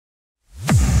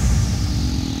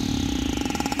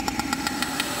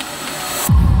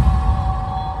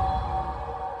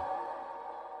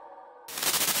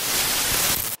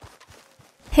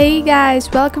Hey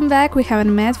guys, welcome back. We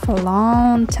haven't met for a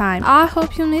long time. I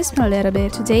hope you missed me a little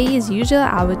bit. Today, as usual,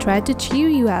 I will try to cheer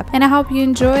you up. And I hope you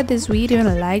enjoyed this video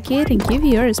and like it and give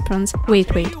your response.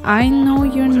 Wait, I know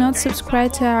you're not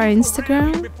subscribed to our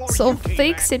Instagram, so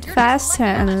fix it faster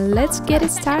and let's get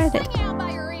it started.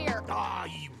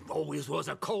 You always was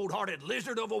a cold-hearted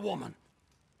lizard of a woman.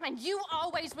 And you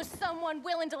always was someone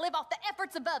willing to live off the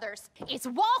efforts of others. It's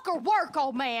walk or work,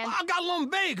 old man. I got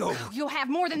lumbago. You'll have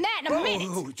more than that in a minute.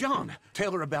 Oh, John,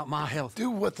 tell her about my health. Do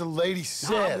what the lady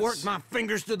says. I worked my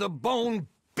fingers to the bone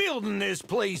building this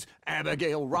place,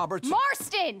 Abigail Roberts.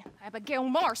 Marston! Abigail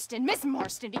Marston. Miss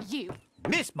Marston to you.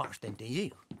 Miss Marston to you.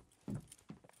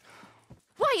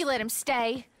 Why you let him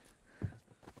stay?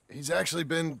 He's actually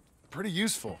been pretty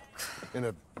useful, in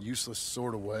a useless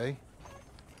sort of way.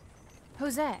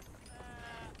 Who's that?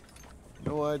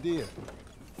 No idea.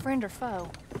 Friend or foe?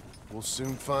 We'll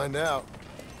soon find out.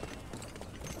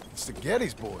 It's the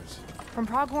Geddes boys. From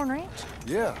Pronghorn Ranch?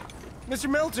 Yeah. Mr.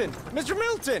 Milton! Mr.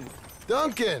 Milton!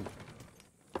 Duncan!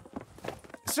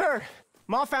 Sir,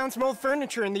 Ma found some old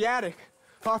furniture in the attic.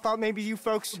 I thought maybe you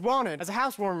folks would want it as a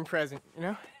housewarming present, you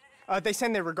know? They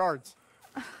send their regards.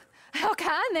 How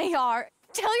kind they are.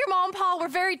 Tell your mom and Pa we're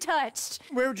very touched.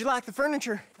 Where would you like the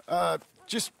furniture?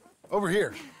 Just over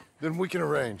here. Then we can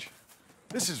arrange.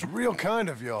 This is real kind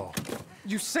of y'all.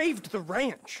 You saved the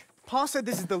ranch. Pa said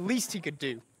this is the least he could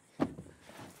do.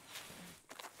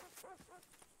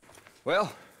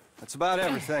 Well, that's about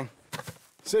everything.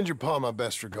 Send your pa my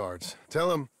best regards. Tell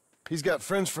him he's got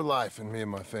friends for life in me and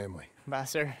my family. Bye,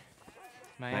 sir.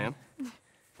 Ma'am.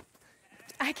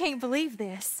 I can't believe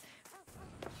this.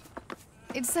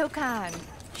 It's so kind.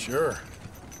 Sure.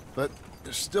 But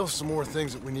there's still some more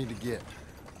things that we need to get.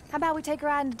 How about we take a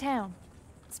ride into town?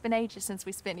 It's been ages since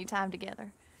we spent any time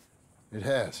together. It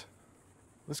has.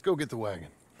 Let's go get the wagon.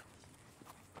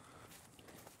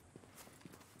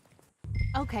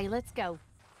 Okay, let's go.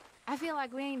 I feel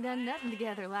like we ain't done nothing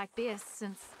together like this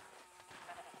since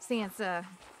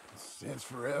Since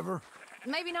forever?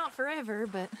 maybe not forever,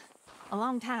 but a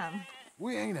long time.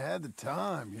 We ain't had the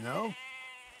time, you know?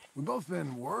 We've both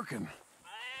been working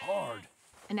hard.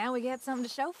 And now we got something to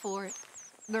show for it.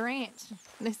 The ranch,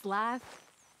 this life.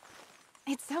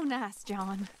 It's so nice,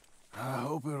 John. I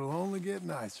hope it'll only get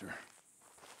nicer.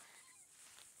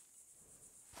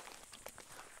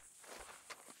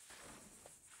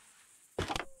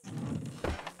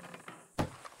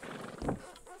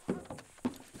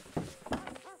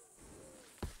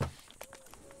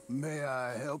 May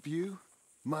I help you,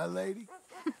 my lady?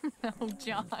 Oh,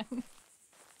 John.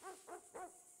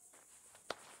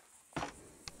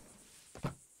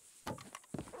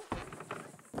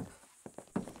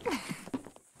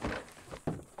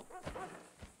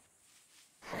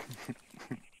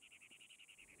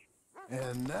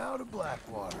 And now to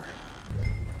Blackwater.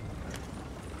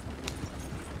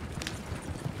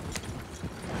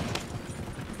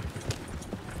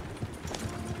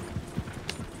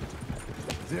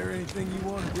 Is there anything you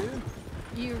want to do?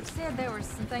 You said there were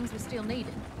some things we still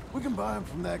needed. We can buy them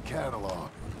from that catalog.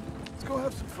 Let's go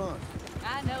have some fun.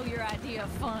 I know your idea of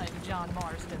fun, John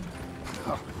Marston.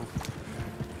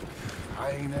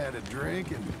 I ain't had a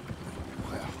drink and,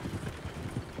 well,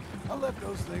 I left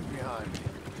those things behind me.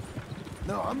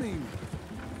 No, I mean,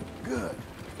 good,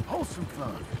 wholesome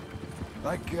fun.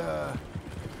 Like,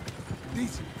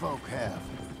 decent folk have.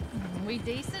 We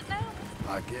decent now?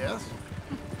 I guess.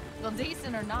 Well,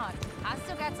 decent or not, I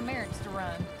still got some errands to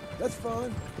run. That's fun.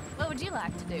 What would you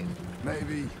like to do?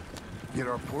 Maybe get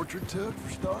our portrait took,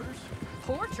 for starters?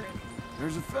 Portrait?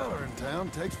 There's a fella in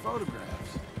town takes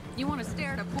photographs. You want to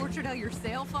stare at a portrait of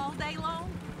yourself all day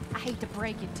long? I hate to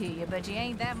break it to you, but you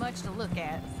ain't that much to look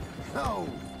at. No,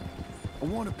 I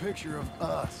want a picture of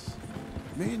us.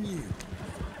 Me and you.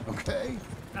 Okay?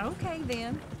 Okay,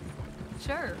 then.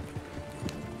 Sure.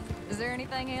 Is there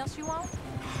anything else you want?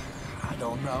 I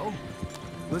don't know.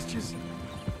 Let's just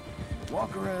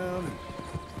walk around and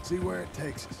see where it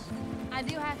takes us. I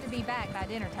do have to be back by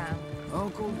dinner time.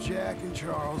 Uncle Jack and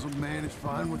Charles will manage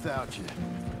fine without you.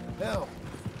 Hell,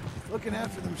 looking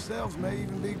after themselves may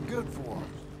even be good for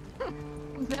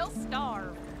them. They'll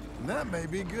starve. And that may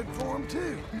be good for them,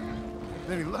 too.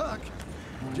 With any luck,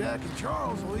 Jack and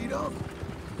Charles will eat Uncle.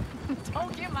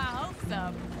 Don't get my hopes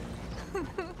up.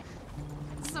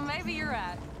 So maybe you're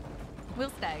right.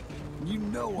 We'll stay. You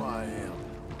know I am.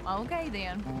 Okay,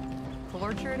 then.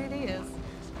 Portrait it is.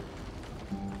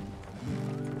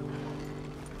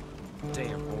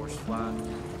 Damn horsefly.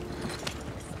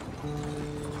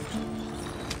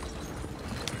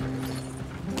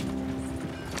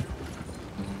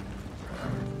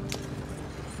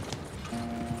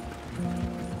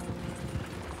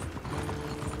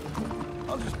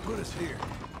 us here.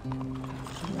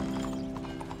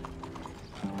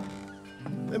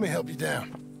 Let me help you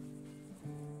down.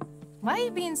 Why are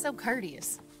you being so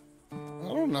courteous? I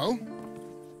don't know.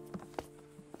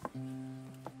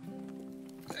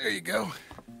 There you go.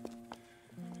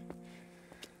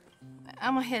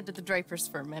 I'm gonna head to the Drapers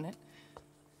for a minute.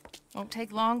 Won't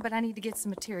take long, but I need to get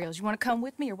some materials. You want to come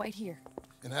with me or wait here?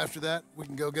 And after that, we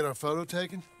can go get our photo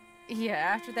taken? Yeah,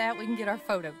 after that, we can get our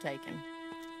photo taken.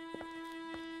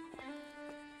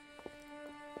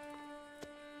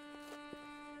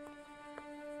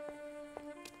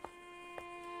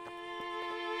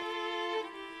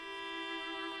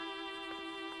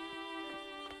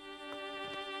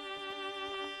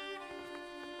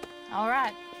 All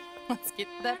right, let's get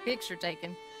that picture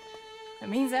taken. It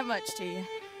means that much to you.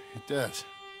 It does.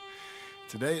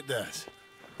 Today it does.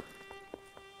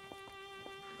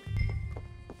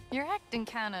 You're acting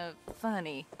kind of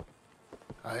funny.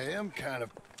 I am kind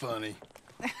of funny.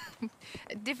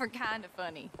 A different kind of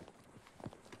funny.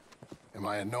 Am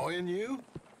I annoying you?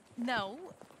 No.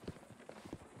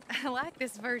 I like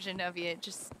this version of you. It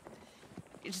just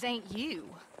ain't you.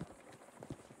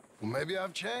 Well, maybe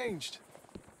I've changed.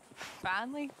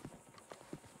 Finally?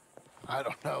 I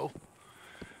don't know.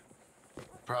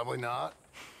 Probably not.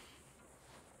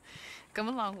 Come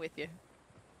along with you.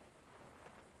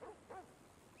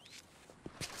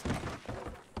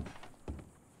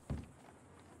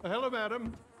 Hello,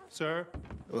 madam. Sir.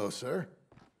 Hello, sir.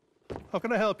 How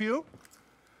can I help you?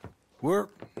 We'd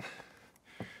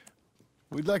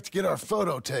like to get our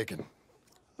photo taken.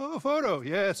 Oh, a photo.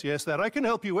 Yes, yes, that I can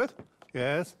help you with.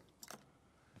 Yes.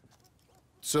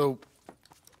 So,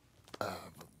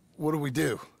 what do we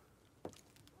do?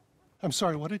 I'm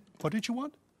sorry, what did you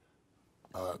want?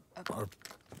 Our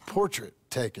portrait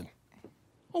taken.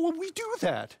 Oh, well, we do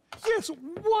that. Yes,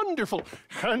 wonderful.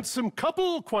 Handsome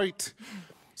couple, quite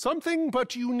something,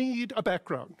 but you need a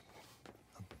background.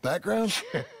 Background?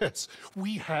 Yes,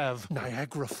 we have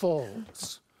Niagara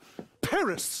Falls,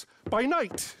 Paris by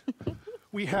night.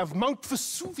 We have Mount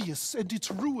Vesuvius and its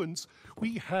ruins.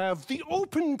 We have the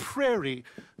open prairie.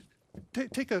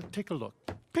 Take a look.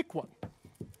 Pick one.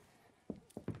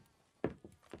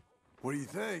 What do you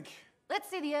think? Let's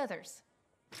see the others.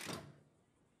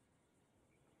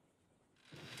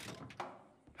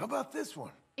 How about this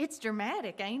one? It's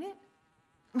dramatic, ain't it?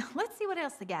 Let's see what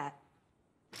else they got.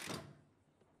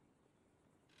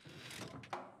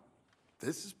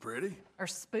 This is pretty. Or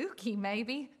spooky,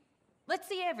 maybe. Let's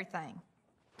see everything.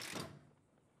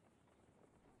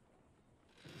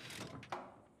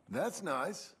 That's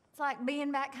nice. It's like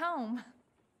being back home.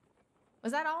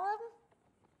 Was that all of them?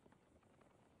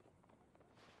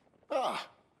 Ah,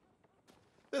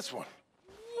 this one.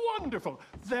 Wonderful.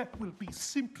 That will be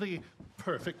simply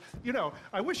perfect. You know,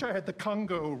 I wish I had the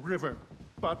Congo River,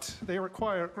 but they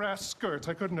require grass skirts.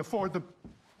 I couldn't afford them.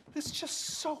 This is just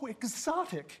so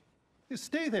exotic. You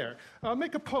stay there. I'll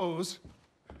make a pose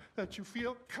that you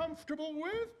feel comfortable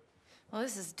with. Well,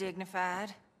 this is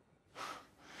dignified.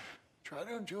 Try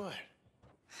to enjoy it.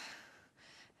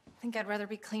 I think I'd rather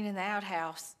be cleaning the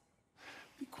outhouse.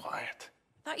 Be quiet.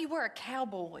 Thought you were a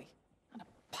cowboy, not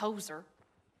a poser.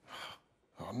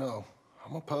 Oh, no.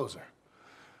 I'm a poser.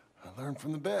 I learned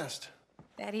from the best.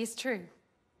 That is true.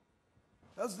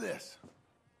 How's this?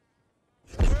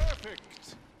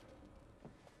 Perfect.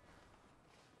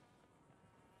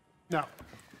 Now,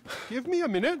 give me a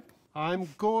minute. I'm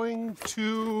going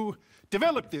to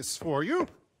develop this for you.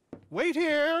 Wait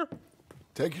here.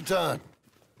 Take your time.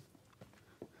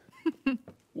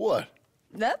 What?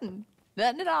 Nothing.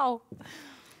 Nothing at all.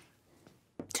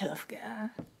 Tough guy.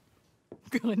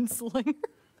 Gunslinger.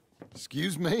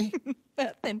 Excuse me?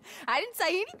 Nothing. I didn't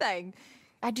say anything.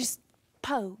 I just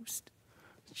posed.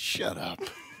 Shut up.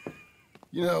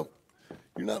 You know,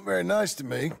 you're not very nice to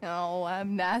me. Oh,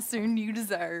 I'm nicer than you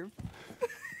deserve.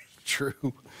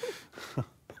 True.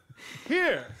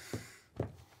 Here.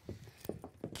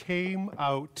 Came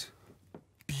out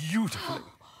beautifully.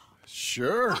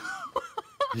 Sure.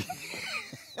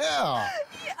 Yeah.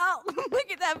 Oh,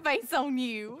 look at that face on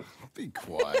you. Be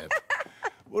quiet.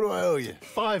 What do I owe you?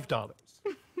 $5.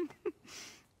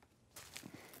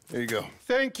 There you go.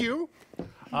 Thank you.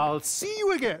 I'll see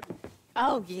you again.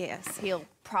 Oh, yes. He'll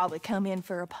probably come in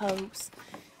for a pose.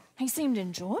 He seemed to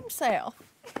enjoy himself.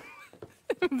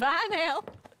 Bye now.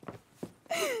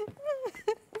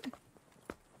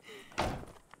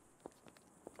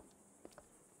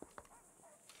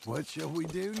 What shall we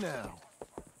do now?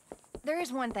 There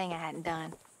is one thing I hadn't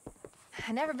done.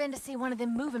 I've never been to see one of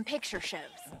them moving picture shows.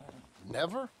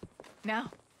 Never? No.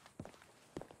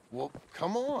 Well,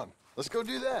 come on. Let's go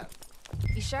do that.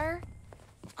 You sure?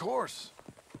 Of course.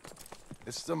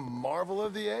 It's the marvel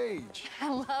of the age.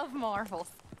 I love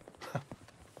marvels.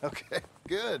 Okay,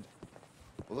 good.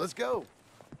 Well, let's go.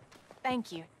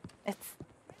 Thank you.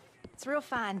 It's real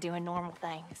fine doing normal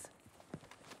things.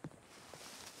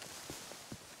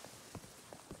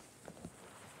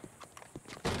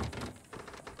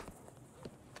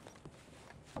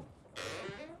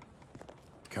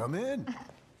 Come in.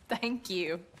 Thank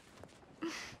you.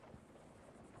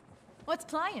 What's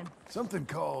playing? Something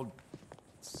called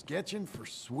Sketching for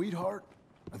Sweetheart,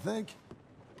 I think.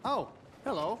 Oh,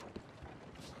 hello.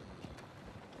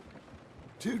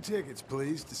 2 tickets,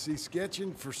 please, to see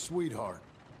Sketching for Sweetheart.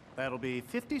 That'll be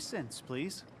 50 cents,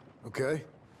 please. Okay.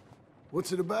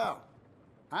 What's it about?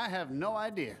 I have no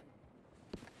idea.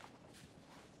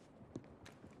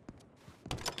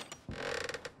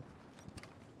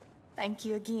 Thank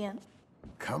you again.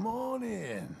 Come on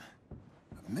in.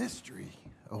 A mystery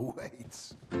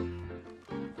awaits.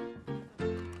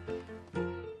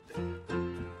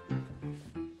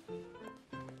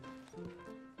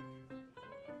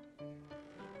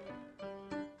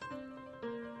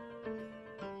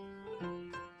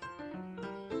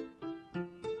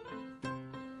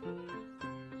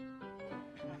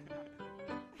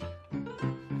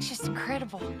 It's just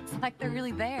incredible. It's like they're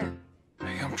really there.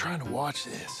 Hey, I'm trying to watch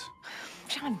this.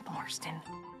 John Marston.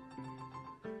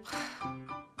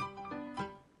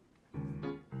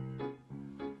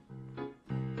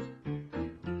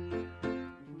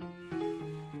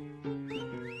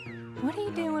 What are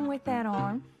you doing with that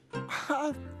arm?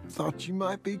 I thought you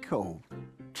might be cold.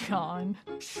 John.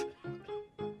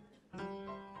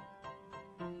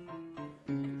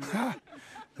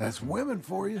 That's women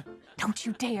for you. Don't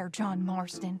you dare, John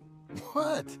Marston.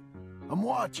 What? I'm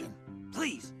watching.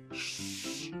 Please.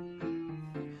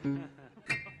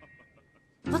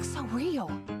 Looks so real.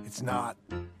 It's not.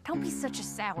 Don't be such a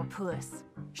sourpuss.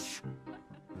 Shh.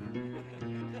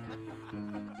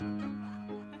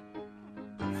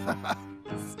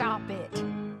 Stop it.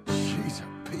 She's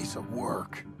a piece of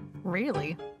work.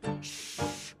 Really?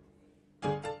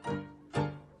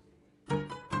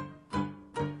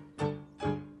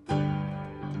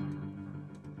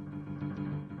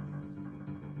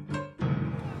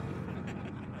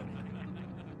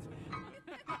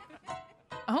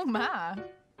 Oh my.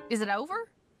 Is it over?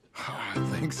 I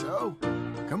think so.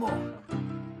 Come on.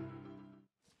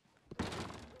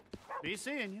 Be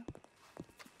seeing you.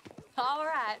 All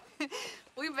right.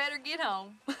 We better get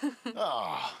home.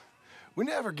 Ah, we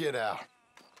never get out.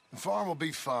 The farm will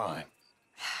be fine.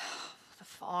 The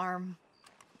farm.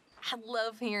 I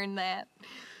love hearing that.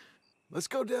 Let's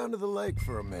go down to the lake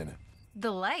for a minute.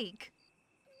 The lake?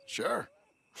 Sure.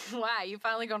 Why, you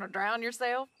finally gonna drown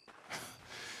yourself?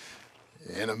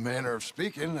 In a manner of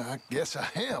speaking, I guess I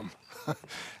am.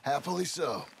 Happily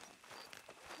so.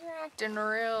 You're acting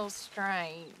real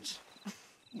strange.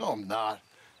 No, I'm not.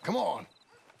 Come on.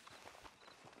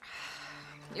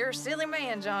 You're a silly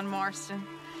man, John Marston.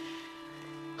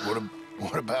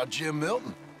 What about Jim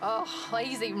Milton? Oh,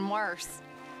 he's even worse.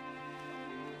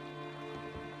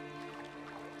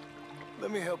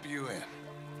 Let me help you in.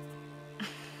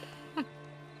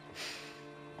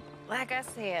 Like I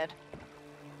said,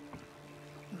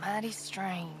 mighty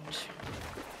strange.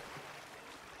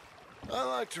 I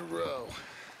like to row.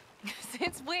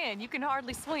 Since when? You can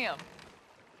hardly swim.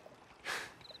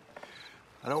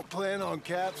 I don't plan on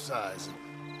capsizing.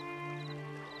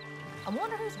 I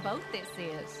wonder whose boat this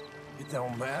is. It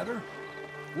don't matter.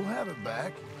 We'll have it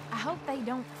back. I hope they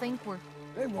don't think we're...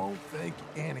 They won't think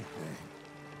anything.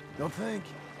 They'll think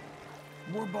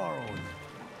we're borrowing it.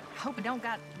 I hope it don't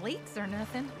got leaks or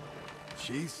nothing.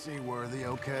 She's seaworthy,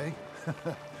 okay?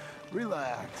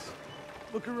 Relax.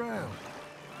 Look around.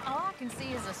 All I can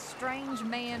see is a strange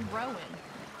man rowing.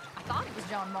 I thought it was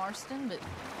John Marston, but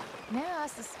now I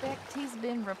suspect he's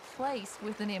been replaced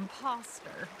with an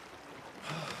imposter.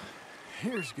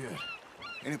 Here's good.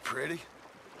 Ain't it pretty?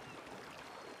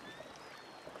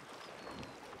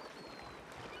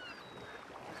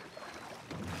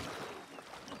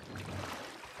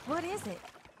 What is it?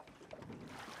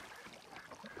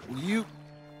 Will you...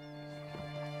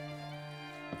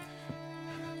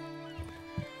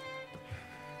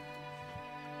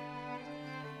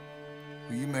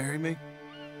 Will you marry me?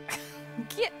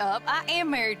 Get up. I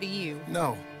am married to you.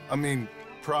 No, I mean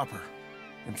proper.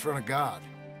 In front of God.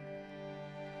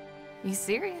 You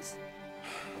serious?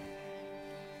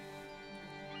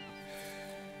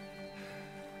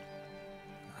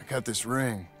 I got this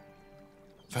ring.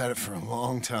 I've had it for a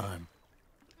long time.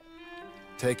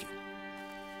 Take it.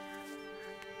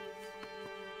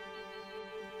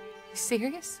 You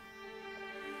serious?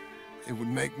 It would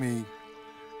make me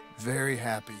very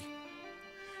happy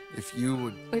If you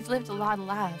would... We've lived a lot of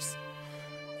lives.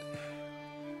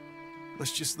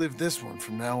 Let's just live this one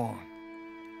from now on.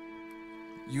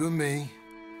 You and me,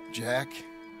 Jack,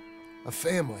 a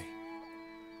family,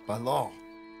 by law.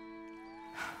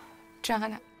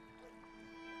 John,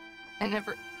 I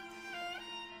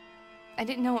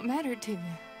didn't know it mattered to you.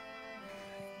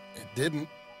 It didn't.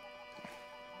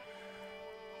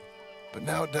 But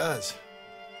now it does.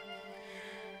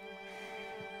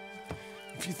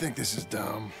 If you think this is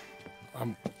dumb,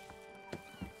 I'm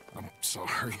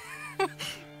sorry.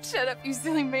 Shut up, you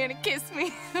silly man, and kiss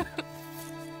me.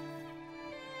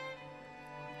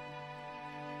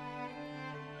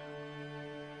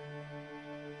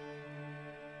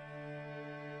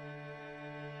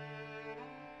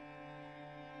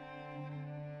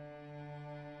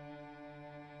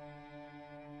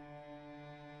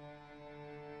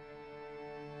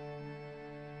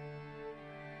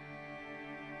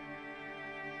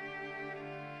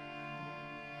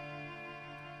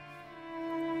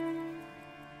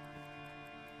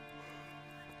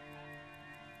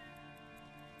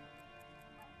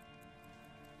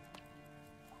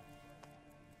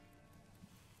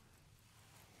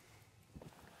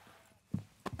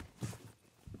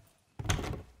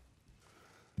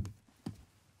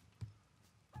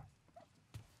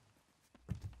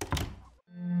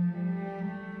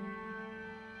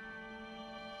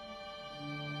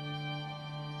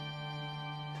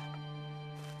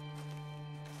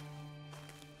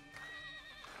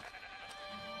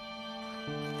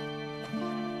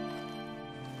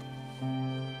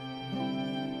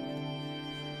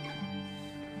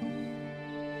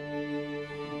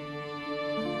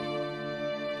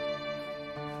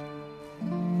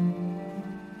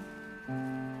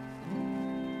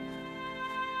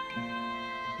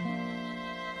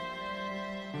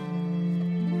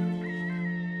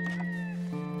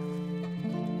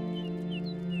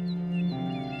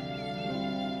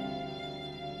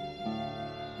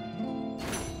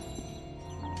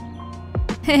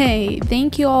 Hey,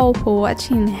 thank you all for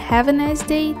watching. Have a nice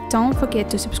day. Don't forget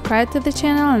to subscribe to the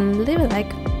channel and leave a like.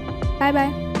 Bye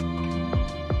bye.